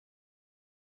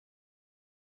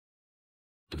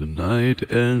The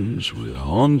night ends with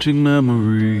haunting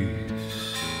memories.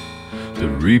 The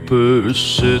reaper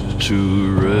sit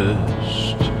to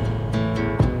rest,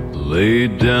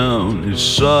 laid down his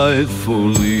scythe for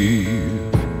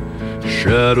leave.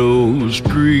 Shadows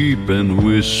creep and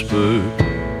whisper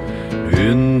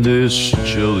in this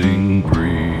chilling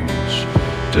breeze.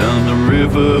 Down the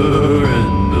river,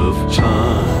 end of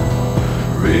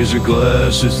time, raise a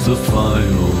glass, it's the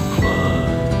final climb.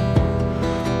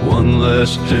 One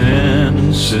last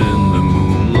dance in the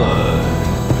moonlight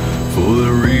for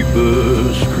the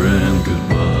reaper's grand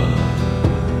goodbye.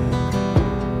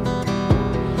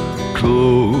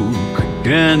 Cloak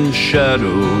and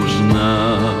shadows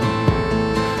now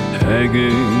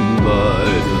hanging by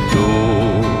the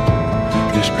door.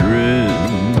 His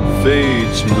grin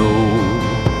fades no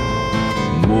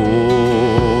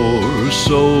more.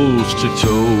 Souls to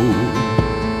tow,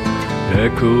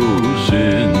 echoes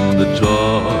in the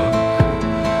dark,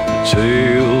 a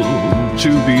tale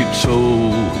to be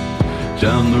told.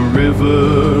 Down the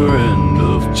river, end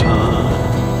of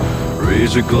time,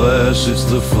 raise a glass, it's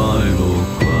the final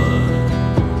climb.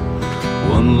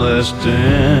 One last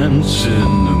dance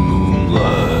in the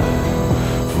moonlight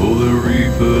for the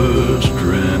reaper's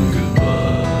grand goodbye.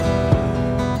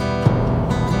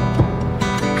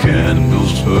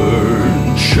 Candles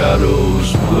burn,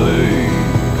 shadows play.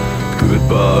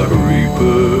 Goodbye,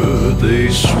 reaper, they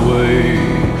sway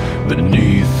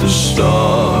beneath the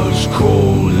stars,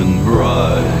 cold and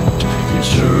bright.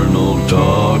 Eternal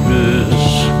darkness,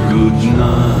 good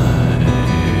night.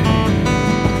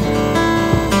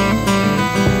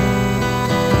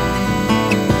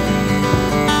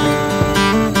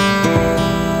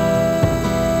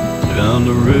 Down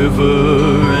the river,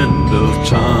 end of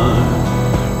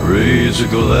time, raise a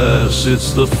glass,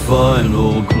 it's the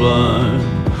final climb.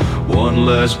 One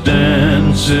last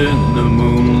dance in the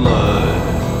moonlight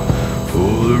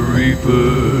for the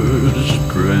reaper's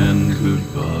grand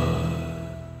goodbye.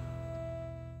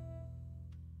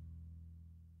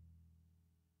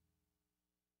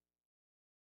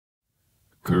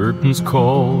 Curtains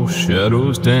call,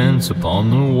 shadows dance upon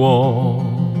the wall.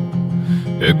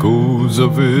 Echoes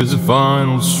of his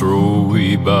final stroll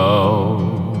we bow.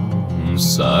 In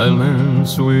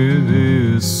silence with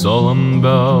his solemn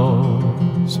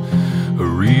bows, a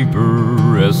reaper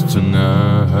rests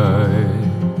tonight.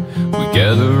 We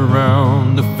gather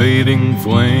round the fading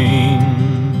flame,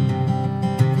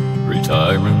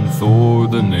 retiring for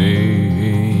the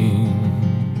name.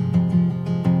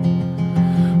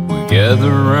 We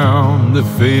gather round the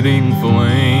fading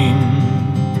flame,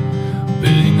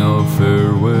 bidding our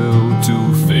farewell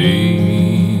to fame.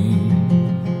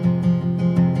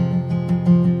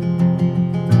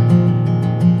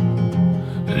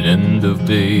 End of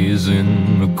days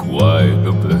in the quiet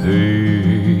of the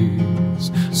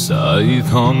haze, scythe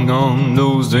hung on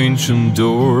those ancient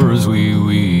doors we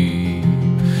weep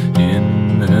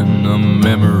in, and the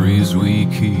memories we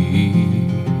keep.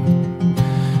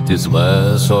 This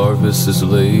last harvest is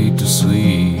laid to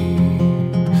sleep.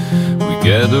 We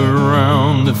gather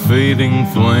around the fading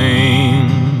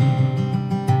flame,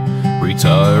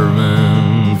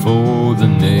 retiring for the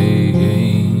name.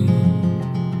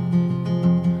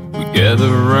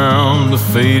 Gather round the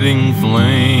fading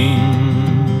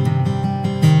flame,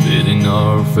 bidding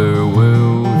our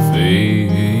farewell with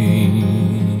fame.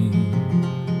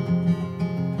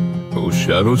 Oh,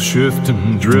 shadows shift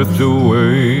and drift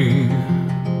away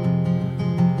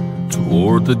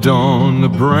toward the dawn, a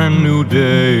brand new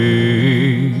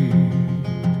day.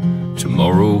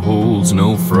 Tomorrow holds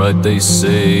no fright, they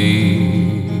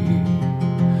say.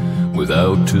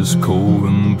 Without his cold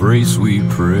embrace we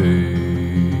pray.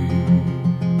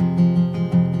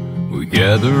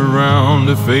 Gather round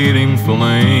a fading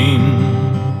flame,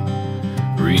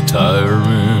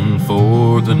 retiring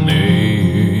for the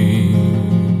name.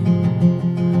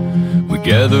 We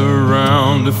gather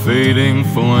round a fading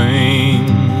flame,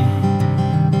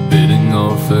 bidding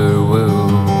our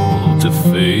farewell to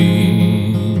fame.